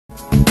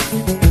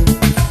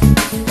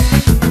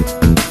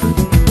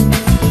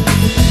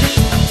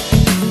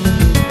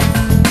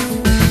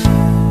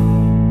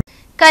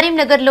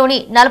కరీంనగర్లోని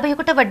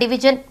 41వ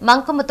డివిజన్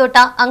మంకమ్మతోట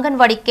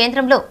అంగన్వాడీ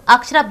కేంద్రంలో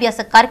అక్షరాభ్యాస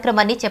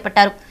కార్యక్రమాన్ని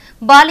చేపట్టారు.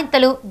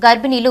 బాలింతలు,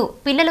 గర్భిణీలు,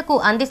 పిల్లలకు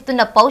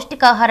అందిస్తున్న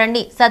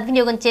పౌష్టికాహారాన్ని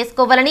సద్వినియోగం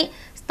చేసుకోవాలని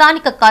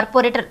స్థానిక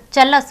కార్పొరేటర్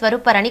చల్లా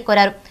స్వరూపారాణి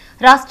కోరారు.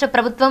 రాష్ట్ర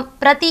ప్రభుత్వం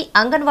ప్రతి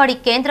అంగన్వాడీ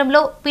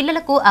కేంద్రంలో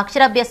పిల్లలకు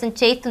అక్షరాభ్యాసం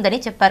చేయిస్తుందని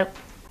చెప్పారు.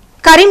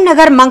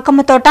 కరీంనగర్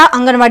మంకమ్మతోట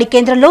అంగన్వాడీ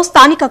కేంద్రంలో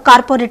స్థానిక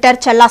కార్పొరేటర్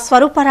చల్లా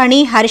స్వరూపారాణి,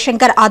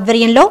 హరిశంకర్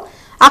ఆధ్వర్యంలో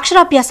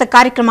అక్షరాభ్యాస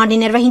కార్యక్రమాన్ని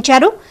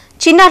నిర్వహించారు.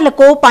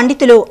 చిన్నారులకు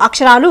పండితులు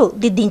అక్షరాలు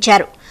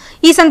దిద్దించారు.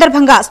 ఈ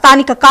సందర్భంగా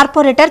స్థానిక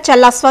కార్పొరేటర్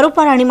చల్లా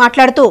స్వరూపారాణి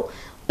మాట్లాడుతూ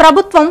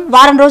ప్రభుత్వం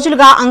వారం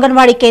రోజులుగా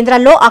అంగన్వాడీ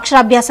కేంద్రాల్లో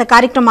అక్షరాభ్యాస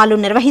కార్యక్రమాలు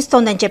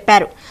నిర్వహిస్తోందని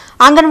చెప్పారు.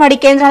 అంగన్వాడీ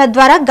కేంద్రాల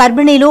ద్వారా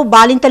గర్భిణీలు,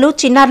 బాలింతలు,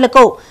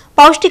 చిన్నారులకు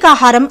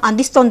పౌష్టికాహారం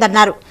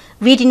అందిస్తోందన్నారు.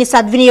 వీటిని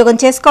సద్వినియోగం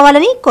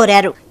చేసుకోవాలని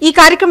కోరారు. ఈ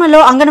కార్యక్రమంలో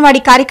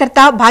అంగన్వాడీ కార్యకర్త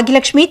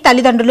భాగ్యలక్ష్మి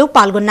తల్లిదండ్రులు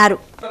పాల్గొన్నారు.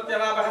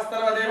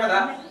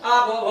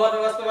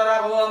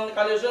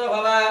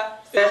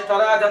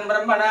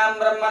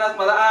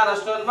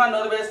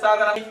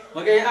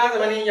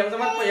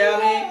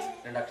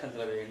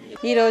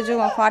 ఈ రోజు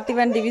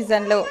 41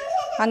 డివిజన్లో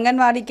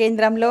అంగన్వాడీ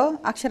కేంద్రంలో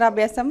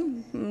అక్షరాభ్యాసం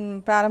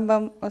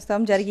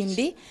ప్రారంభోత్సవం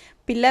జరిగింది.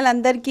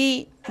 పిల్లలందరికీ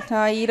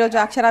ఈరోజు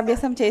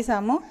అక్షరాభ్యాసం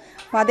చేశాము.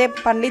 అదే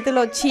పండితులు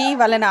వచ్చి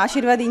వాళ్ళని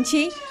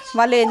ఆశీర్వదించి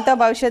వాళ్ళు ఎంతో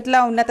భవిష్యత్తులో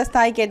ఉన్నత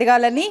స్థాయికి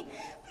ఎదగాలని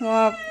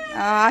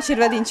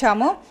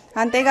ఆశీర్వదించాము.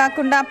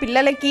 అంతేకాకుండా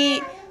పిల్లలకి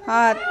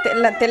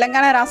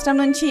తెలంగాణ రాష్ట్రం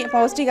నుంచి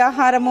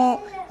పౌష్టికాహారము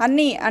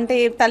అన్నీ అంటే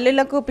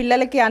తల్లులకు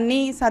పిల్లలకి అన్నీ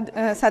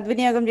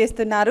సద్వినియోగం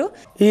చేస్తున్నారు.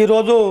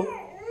 ఈరోజు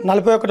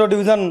 41వ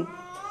డివిజన్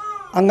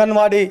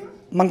అంగన్వాడీ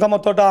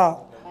మంకమ్మతోట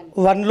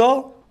 1లో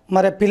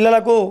మరి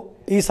పిల్లలకు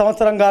ఈ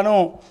సంవత్సరం గాను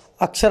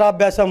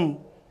అక్షరాభ్యాసం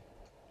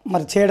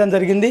మరి చేయడం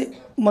జరిగింది.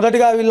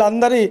 మొదటిగా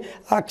వీళ్ళందరి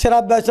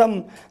అక్షరాభ్యాసం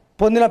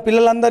పొందిన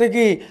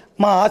పిల్లలందరికీ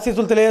మా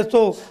ఆశీస్సులు తెలియజేస్తూ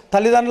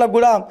తల్లిదండ్రులకు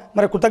కూడా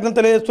మరి కృతజ్ఞతలు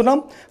తెలియజేస్తున్నాం.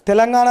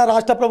 తెలంగాణ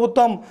రాష్ట్ర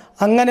ప్రభుత్వం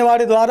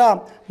అంగన్వాడీ ద్వారా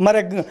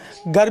మరి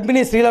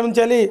గర్భిణీ స్త్రీల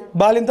నుంచి వెళ్ళి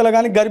బాలింతలు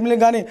కానీ గర్భిణీలు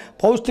కానీ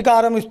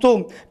పౌష్టికాహారం ఇస్తూ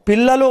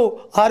పిల్లలు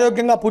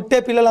ఆరోగ్యంగా పుట్టే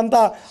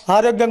పిల్లలంతా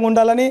ఆరోగ్యంగా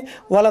ఉండాలని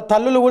వాళ్ళ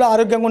తల్లులు కూడా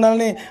ఆరోగ్యంగా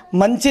ఉండాలని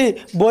మంచి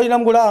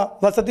భోజనం కూడా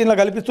వసతిలో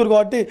కల్పిస్తున్నారు.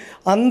 కాబట్టి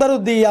అందరూ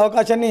ఈ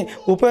అవకాశాన్ని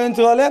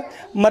ఉపయోగించుకోవాలి.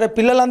 మరి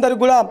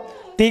పిల్లలందరికీ కూడా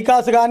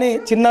టీకాస్ కానీ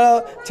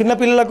చిన్న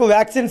పిల్లలకు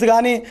వ్యాక్సిన్స్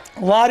కానీ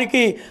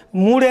వారికి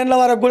 3 ఏళ్ల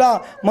వరకు కూడా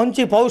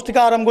మంచి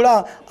పౌష్టికాహారం కూడా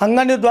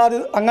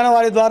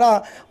అంగన్వాడీ ద్వారా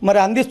మరి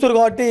అందిస్తారు.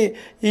 కాబట్టి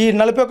ఈ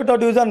 41వ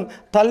డివిజన్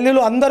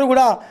తల్లులు అందరూ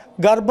కూడా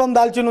గర్భం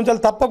దాల్చిన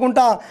నుంచి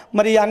తప్పకుండా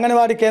మరి ఈ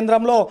అంగన్వాడీ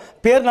కేంద్రంలో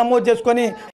పేరు నమోదు చేసుకొని